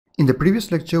In the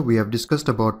previous lecture, we have discussed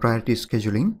about priority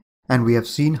scheduling and we have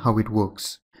seen how it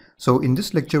works. So in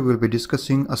this lecture, we'll be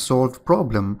discussing a solved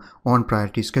problem on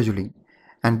priority scheduling.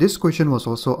 And this question was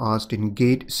also asked in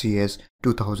GATE CS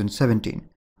 2017.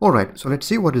 Alright, so let's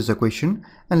see what is the question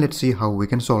and let's see how we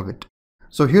can solve it.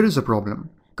 So here is the problem.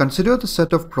 Consider the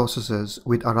set of processes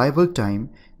with arrival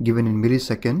time given in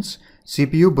milliseconds,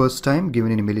 CPU burst time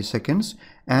given in milliseconds,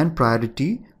 and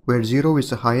priority where 0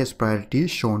 is the highest priority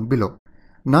shown below.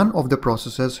 None of the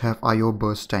processes have I/O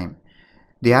burst time.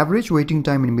 The average waiting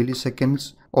time in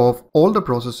milliseconds of all the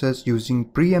processes using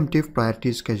preemptive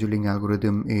priority scheduling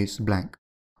algorithm is blank.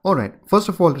 Alright, first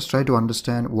of all, let's try to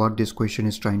understand what this question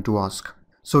is trying to ask.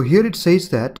 So here it says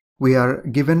that we are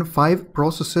given 5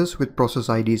 processes with process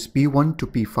IDs P1 to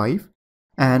P5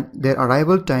 and their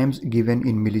arrival times given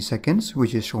in milliseconds,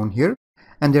 which is shown here,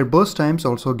 and their burst times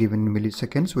also given in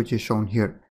milliseconds, which is shown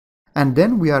here. And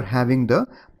then we are having the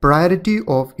priority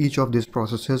of each of these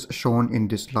processes shown in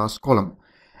this last column.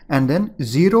 And then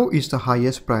 0 is the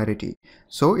highest priority.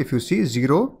 So if you see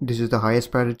 0, this is the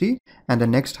highest priority, and the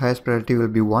next highest priority will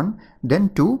be 1,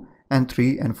 then 2 and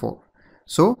 3 and 4.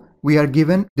 So we are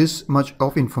given this much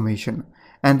of information.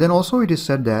 And then also it is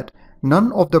said that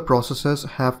none of the processes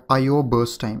have I/O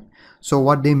burst time. So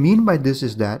what they mean by this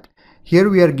is that here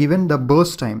we are given the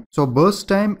burst time. So burst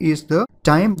time is the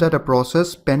time that a process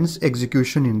spends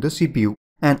execution in the CPU.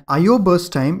 And I/O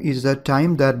burst time is the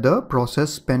time that the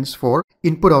process spends for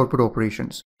input-output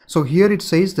operations. So here it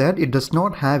says that it does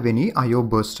not have any I/O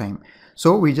burst time.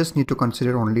 So we just need to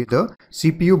consider only the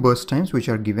CPU burst times which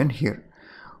are given here.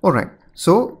 Alright,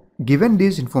 so given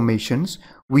these informations,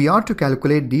 we are to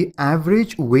calculate the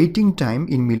average waiting time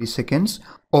in milliseconds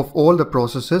of all the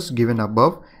processes given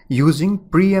above using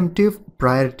preemptive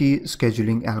priority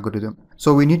scheduling algorithm.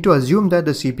 So we need to assume that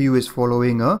the CPU is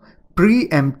following a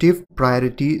preemptive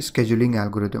priority scheduling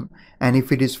algorithm. And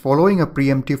if it is following a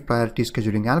preemptive priority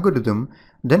scheduling algorithm,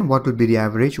 then what will be the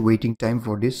average waiting time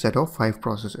for this set of 5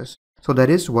 processes? So that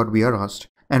is what we are asked.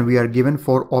 And we are given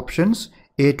 4 options: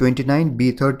 A29,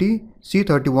 B30,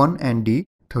 C31 and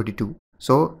D32.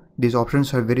 So these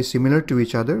options are very similar to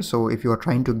each other. So if you are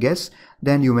trying to guess,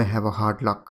 then you may have a hard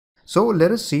luck. So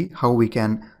let us see how we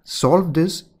can solve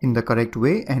this in the correct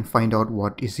way and find out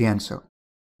what is the answer.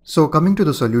 So coming to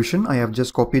the solution, I have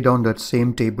just copied down that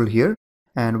same table here,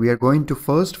 and we are going to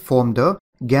first form the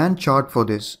Gantt chart for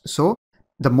this. So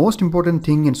the most important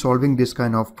thing in solving this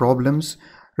kind of problems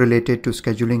related to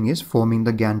scheduling is forming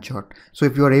the Gantt chart. So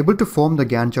if you are able to form the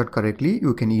Gantt chart correctly,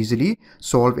 you can easily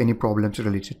solve any problems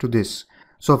related to this.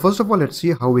 So first of all, let's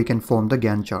see how we can form the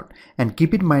Gantt chart. And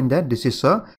keep in mind that this is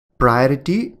a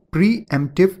priority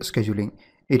preemptive scheduling.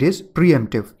 It is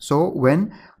preemptive. So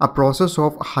when a process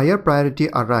of higher priority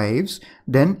arrives,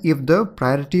 then if the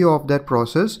priority of that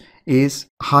process is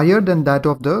higher than that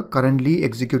of the currently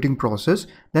executing process,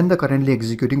 then the currently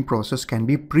executing process can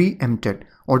be preempted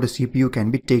or the CPU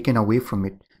can be taken away from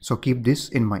it. So keep this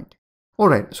in mind.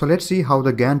 Alright, so let's see how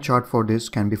the Gantt chart for this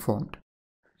can be formed.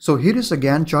 So here is a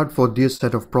Gantt chart for this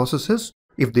set of processes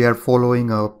if they are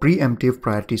following a preemptive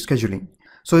priority scheduling.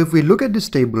 So if we look at this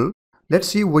table, let's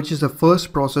see which is the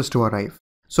first process to arrive.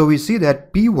 So we see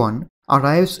that P1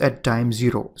 arrives at time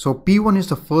 0. So P1 is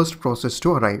the first process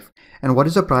to arrive. And what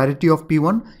is the priority of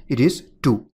P1? It is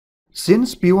 2.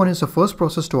 Since P1 is the first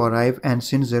process to arrive and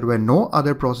since there were no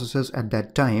other processes at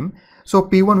that time, so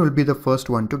P1 will be the first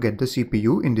one to get the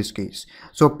CPU in this case.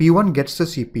 So P1 gets the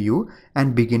CPU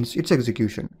and begins its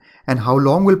execution. And how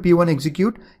long will P1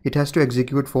 execute? It has to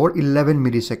execute for 11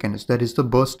 milliseconds. That is the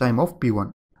burst time of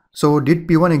P1. So did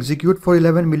P1 execute for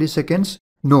 11 milliseconds?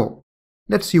 No.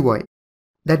 Let's see why.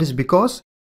 That is because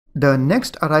the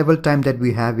next arrival time that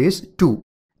we have is 2.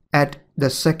 At the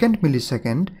second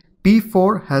millisecond,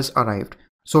 P4 has arrived.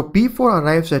 So P4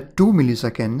 arrives at 2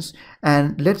 milliseconds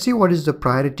and let's see what is the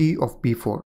priority of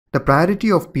P4. The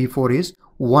priority of P4 is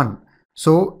 1.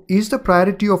 So is the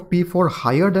priority of P4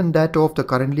 higher than that of the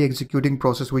currently executing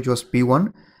process which was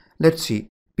P1? Let's see.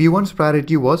 P1's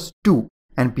priority was 2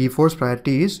 and P4's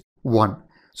priority is 1.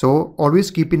 So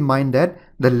always keep in mind that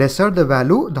the lesser the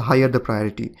value, the higher the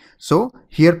priority. So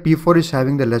here P4 is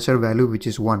having the lesser value which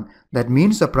is 1. That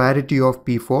means the priority of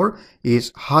P4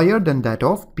 is higher than that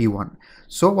of P1.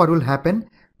 So what will happen?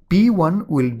 P1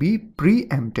 will be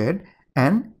preempted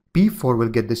and P4 will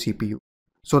get the CPU.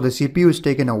 So the CPU is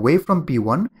taken away from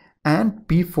P1 and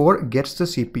P4 gets the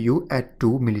CPU at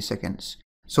 2 milliseconds.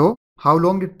 So how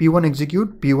long did P1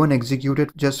 execute? P1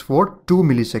 executed just for 2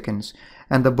 milliseconds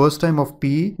and the burst time of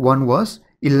P1 was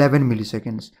 11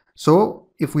 milliseconds. So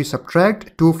if we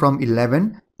subtract 2 from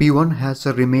 11, P1 has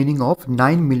a remaining of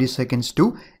 9 milliseconds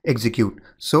to execute.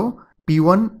 So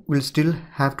P1 will still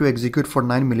have to execute for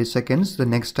 9 milliseconds the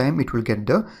next time it will get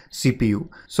the CPU.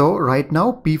 So right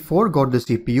now P4 got the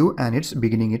CPU and it's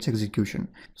beginning its execution.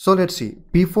 So let's see,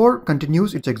 P4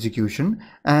 continues its execution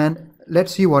and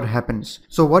let's see what happens.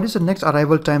 So what is the next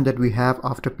arrival time that we have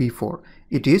after P4?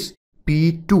 It is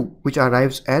P2, which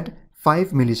arrives at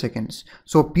 5 milliseconds.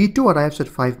 So P2 arrives at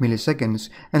 5 milliseconds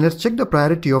and let's check the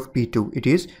priority of P2. It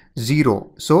is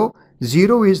 0. So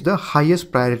 0 is the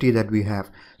highest priority that we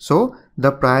have. So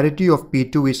the priority of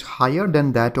P2 is higher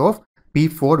than that of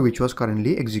P4, which was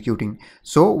currently executing.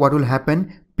 So what will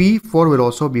happen? P4 will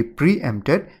also be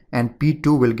preempted and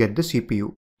P2 will get the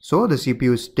CPU. So the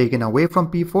CPU is taken away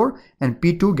from P4 and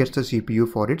P2 gets the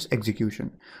CPU for its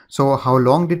execution. So how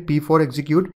long did P4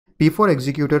 execute? P4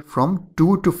 executed from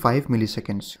 2 to 5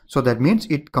 milliseconds. So that means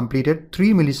it completed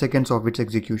 3 milliseconds of its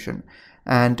execution.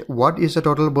 And what is the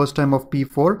total burst time of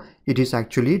P4? It is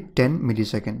actually 10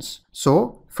 milliseconds.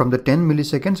 So from the 10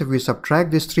 milliseconds, if we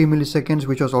subtract this 3 milliseconds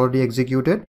which was already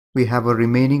executed, we have a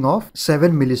remaining of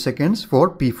 7 milliseconds for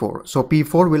P4. So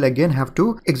P4 will again have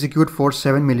to execute for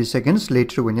 7 milliseconds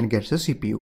later when it gets the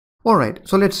CPU. Alright,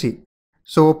 so let's see.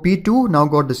 So P2 now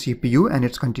got the CPU and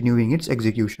it's continuing its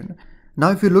execution.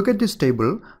 Now if you look at this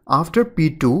table, after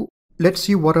P2, let's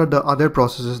see what are the other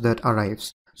processes that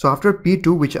arrives. So after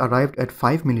P2, which arrived at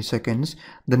 5 milliseconds,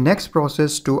 the next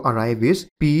process to arrive is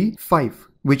P5,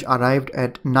 which arrived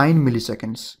at 9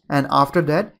 milliseconds. And after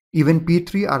that, even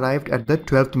P3 arrived at the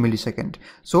 12th millisecond.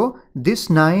 So this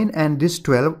 9 and this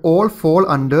 12 all fall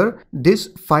under this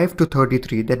 5 to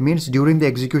 33. That means during the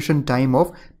execution time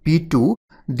of P2,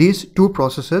 these two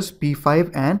processes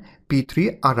P5 and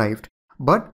P3 arrived.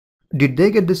 But did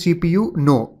they get the CPU?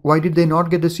 No. Why did they not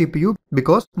get the CPU?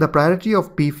 Because the priority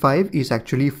of P5 is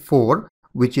actually 4,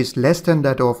 which is less than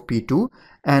that of P2.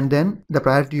 And then the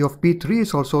priority of P3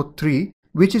 is also 3,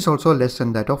 which is also less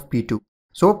than that of P2.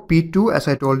 So P2, as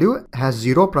I told you, has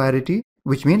 0 priority,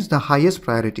 which means the highest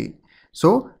priority.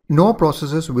 So no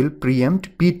processes will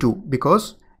preempt P2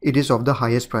 because it is of the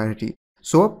highest priority.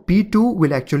 So P2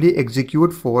 will actually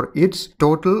execute for its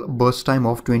total burst time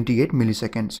of 28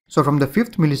 milliseconds. So from the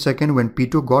 5th millisecond when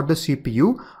P2 got the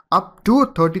CPU up to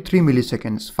 33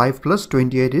 milliseconds, 5 plus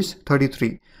 28 is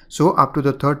 33. So up to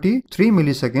the 33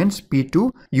 milliseconds,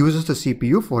 P2 uses the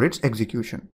CPU for its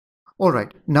execution.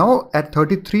 Alright, now at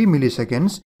 33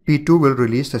 milliseconds, P2 will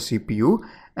release the CPU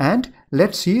and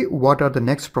let's see what are the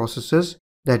next processes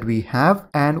that we have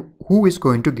and who is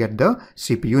going to get the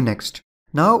CPU next.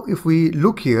 Now if we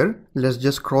look here, let's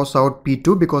just cross out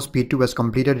P2 because P2 has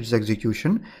completed its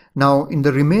execution. Now in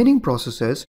the remaining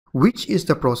processes, which is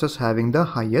the process having the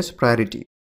highest priority?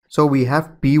 So we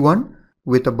have P1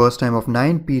 with a burst time of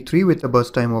 9, P3 with a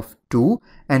burst time of 2,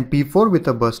 and P4 with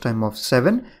a burst time of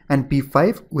 7, and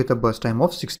P5 with a burst time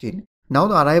of 16. Now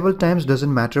the arrival times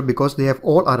doesn't matter because they have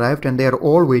all arrived and they are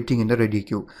all waiting in the ready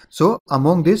queue. So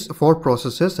among these 4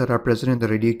 processes that are present in the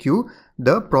ready queue,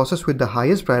 the process with the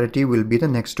highest priority will be the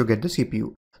next to get the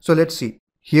CPU. So let's see.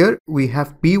 Here we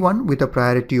have P1 with a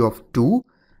priority of 2,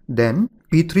 then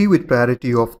P3 with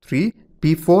priority of 3,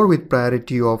 P4 with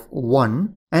priority of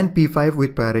 1, and P5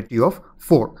 with priority of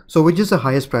 4. So which is the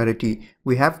highest priority?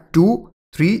 We have 2,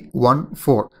 3, 1,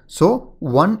 4. So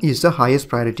 1 is the highest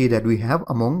priority that we have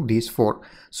among these 4.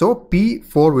 So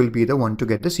P4 will be the one to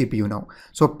get the CPU now.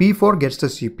 So P4 gets the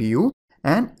CPU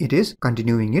and it is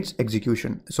continuing its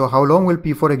execution. So how long will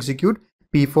P4 execute?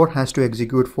 P4 has to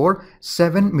execute for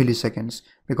 7 milliseconds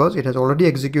because it has already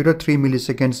executed 3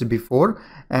 milliseconds before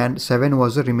and 7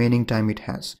 was the remaining time it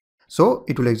has. So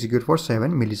it will execute for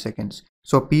 7 milliseconds.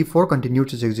 So P4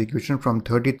 continues its execution from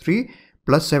 33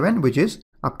 plus 7, which is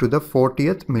up to the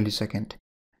 40th millisecond.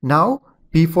 Now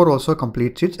P4 also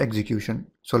completes its execution.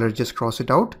 So let's just cross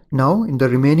it out. Now in the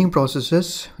remaining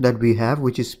processes that we have,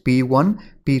 which is P1,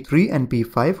 P3 and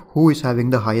P5, who is having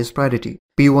the highest priority?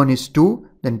 P1 is 2,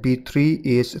 then P3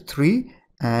 is 3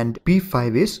 and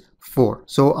P5 is 4.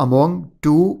 So among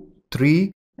 2,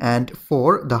 3 and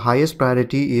 4, the highest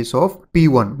priority is of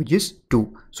P1, which is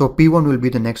 2. So P1 will be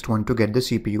the next one to get the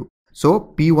CPU.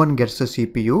 So P1 gets the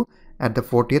CPU at the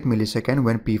 40th millisecond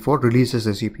when P4 releases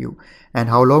the CPU. And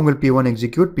how long will P1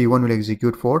 execute? P1 will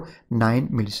execute for 9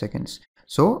 milliseconds.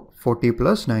 So 40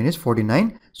 plus 9 is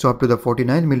 49. So up to the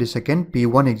 49th millisecond,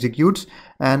 P1 executes.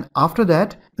 And after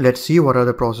that, let's see what are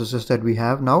the processes that we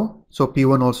have now. So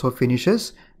P1 also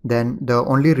finishes. Then the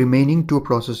only remaining 2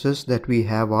 processes that we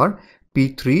have are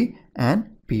P3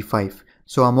 and P5.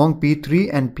 So among P3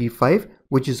 and P5,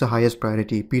 which is the highest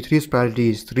priority? P3's priority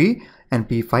is 3 and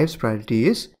P5's priority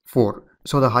is 4.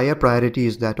 So the higher priority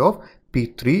is that of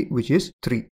P3, which is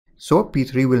 3. So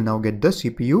P3 will now get the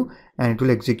CPU and it will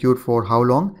execute for how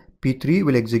long? P3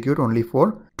 will execute only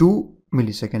for 2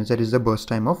 milliseconds. That is the burst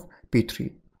time of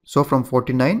P3. So from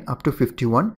 49 up to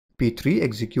 51, P3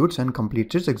 executes and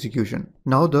completes its execution.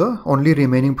 Now the only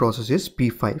remaining process is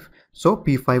P5. So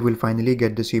P5 will finally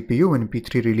get the CPU when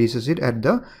P3 releases it at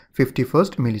the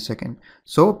 51st millisecond.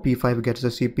 So P5 gets the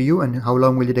CPU, and how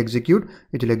long will it execute?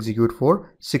 It will execute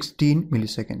for 16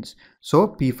 milliseconds. So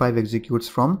P5 executes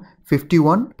from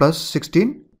 51 plus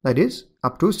 16, that is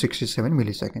up to 67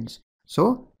 milliseconds.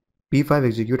 So P5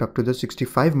 execute up to the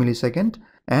 65 millisecond,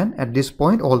 and at this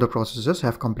point all the processes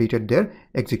have completed their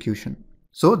execution.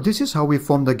 So this is how we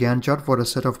form the Gantt chart for a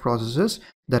set of processes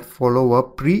that follow a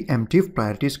preemptive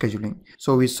priority scheduling.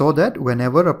 So we saw that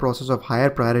whenever a process of higher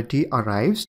priority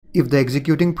arrives, if the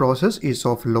executing process is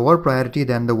of lower priority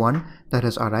than the one that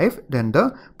has arrived, then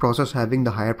the process having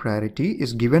the higher priority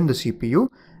is given the CPU,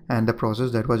 and the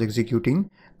process that was executing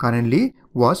currently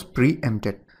was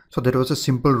preempted. So that was a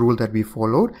simple rule that we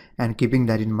followed, and keeping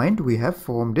that in mind, we have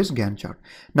formed this Gantt chart.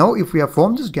 Now if we have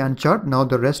formed this Gantt chart, now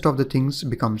the rest of the things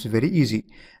becomes very easy.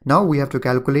 Now we have to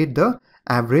calculate the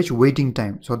average waiting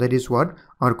time. So that is what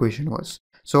our question was.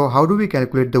 So how do we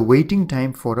calculate the waiting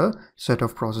time for a set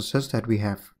of processes that we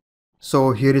have?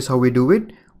 So here is how we do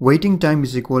it. Waiting time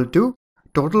is equal to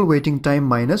total waiting time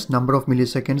minus number of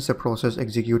milliseconds the process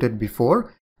executed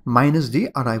before minus the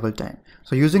arrival time.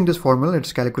 So using this formula,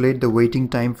 let's calculate the waiting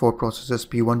time for processes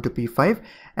P1 to P5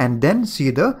 and then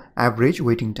see the average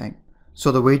waiting time.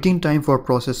 So the waiting time for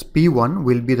process P1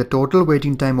 will be the total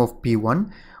waiting time of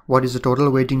P1. What is the total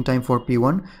waiting time for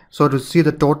P1? So to see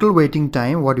the total waiting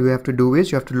time, what you have to do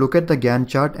is you have to look at the Gantt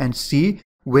chart and see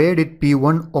where did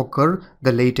P1 occur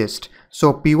the latest.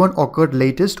 So P1 occurred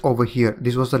latest over here.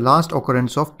 This was the last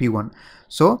occurrence of P1.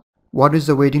 So what is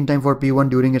the waiting time for P1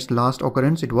 during its last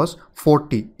occurrence? It was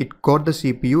 40. It got the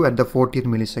CPU at the 40th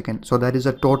millisecond. So that is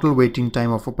the total waiting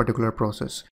time of a particular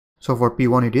process. So for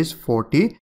P1 it is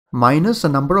 40 minus the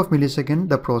number of milliseconds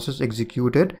the process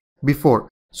executed before.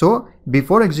 So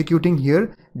before executing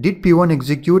here, did P1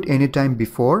 execute any time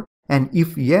before? And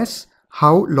if yes,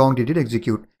 how long did it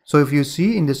execute? So if you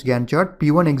see in this Gantt chart,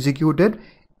 P1 executed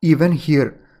even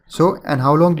here. So, and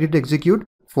how long did it execute?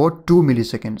 For 2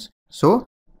 milliseconds. So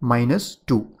minus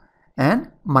 2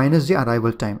 and minus the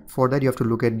arrival time. For that you have to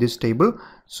look at this table.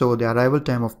 So the arrival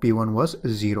time of P1 was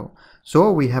 0.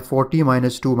 So we have 40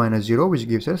 minus 2 minus 0, which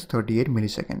gives us 38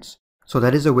 milliseconds. So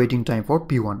that is the waiting time for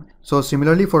P1. So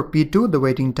similarly for P2, the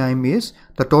waiting time is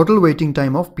the total waiting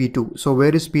time of P2. So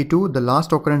where is P2? The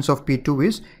last occurrence of P2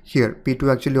 is here.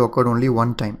 P2 actually occurred only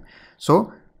one time.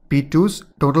 So P2's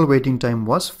total waiting time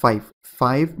was 5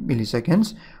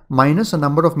 milliseconds minus the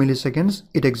number of milliseconds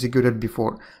it executed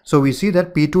before. So we see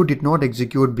that P2 did not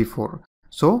execute before.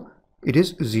 So it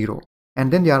is 0.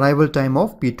 And then the arrival time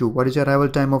of P2. What is the arrival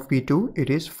time of P2? It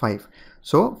is 5.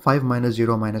 So 5 minus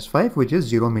 0 minus 5, which is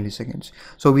 0 milliseconds.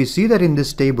 So we see that in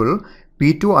this table,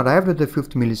 P2 arrived at the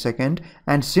 5th millisecond,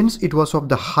 and since it was of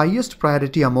the highest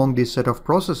priority among this set of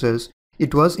processes,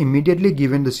 it was immediately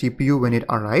given the CPU when it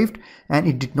arrived, and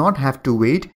it did not have to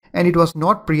wait, and it was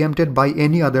not preempted by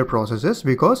any other processes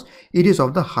because it is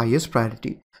of the highest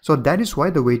priority. So that is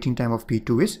why the waiting time of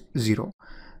P2 is 0.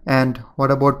 And what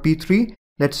about P3?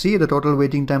 Let's see the total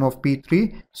waiting time of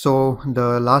P3. So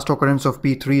the last occurrence of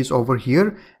P3 is over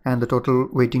here, and the total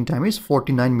waiting time is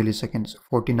 49 milliseconds.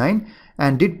 49.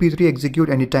 And did P3 execute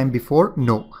any time before?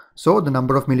 No. So the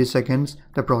number of milliseconds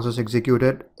the process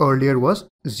executed earlier was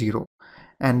 0.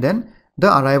 And then the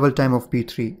arrival time of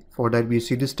P3. For that we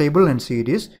see this table and see it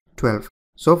is 12.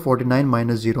 So 49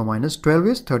 minus 0 minus 12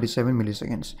 is 37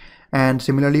 milliseconds. And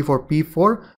similarly for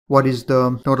P4, what is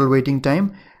the total waiting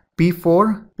time?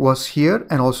 P4 was here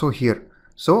and also here.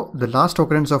 So the last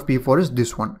occurrence of P4 is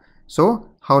this one. So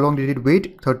how long did it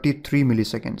wait? 33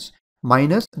 milliseconds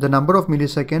minus the number of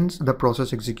milliseconds the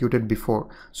process executed before.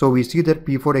 So we see that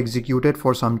P4 executed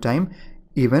for some time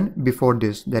even before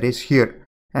this, that is here.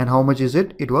 And how much is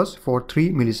it? It was for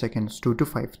 3 milliseconds, 2 to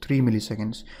 5, 3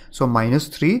 milliseconds. So minus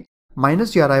 3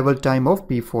 minus the arrival time of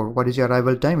P4. What is the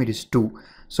arrival time? It is 2.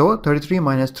 So 33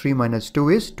 minus 3 minus 2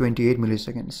 is 28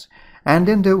 milliseconds. And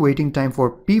then the waiting time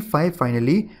for P5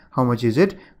 finally, how much is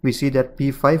it? We see that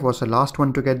P5 was the last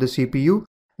one to get the CPU,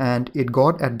 and it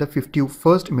got at the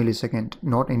 51st millisecond,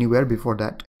 not anywhere before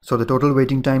that. So the total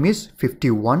waiting time is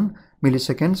 51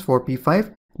 milliseconds for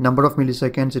P5. Number of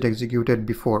milliseconds it executed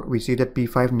before. We see that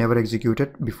P5 never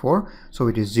executed before, so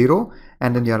it is 0.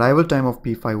 And then the arrival time of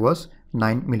P5 was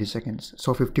 9 milliseconds.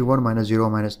 So 51 minus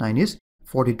 0 minus 9 is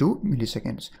 42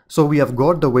 milliseconds. So we have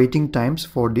got the waiting times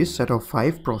for this set of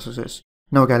 5 processes.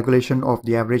 Now calculation of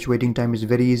the average waiting time is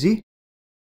very easy.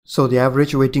 So the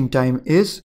average waiting time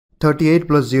is 38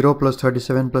 plus 0 plus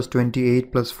 37 plus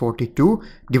 28 plus 42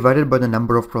 divided by the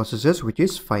number of processes, which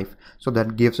is 5. So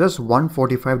that gives us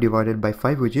 145 divided by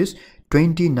 5, which is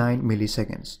 29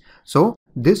 milliseconds. So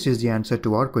this is the answer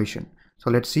to our question.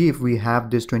 So let's see if we have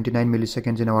this 29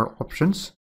 milliseconds in our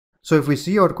options. So if we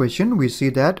see our question, we see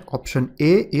that option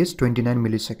A is 29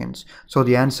 milliseconds. So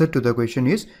the answer to the question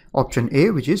is option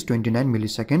A, which is 29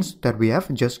 milliseconds that we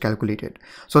have just calculated.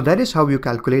 So that is how you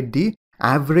calculate the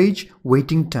average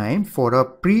waiting time for a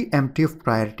preemptive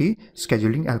priority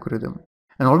scheduling algorithm.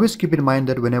 And always keep in mind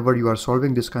that whenever you are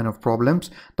solving this kind of problems,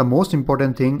 the most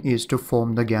important thing is to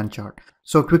form the Gantt chart.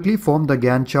 So quickly form the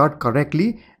Gantt chart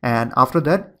correctly, and after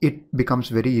that it becomes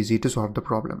very easy to solve the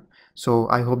problem. So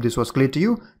I hope this was clear to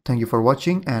you. Thank you for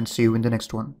watching and see you in the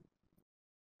next one.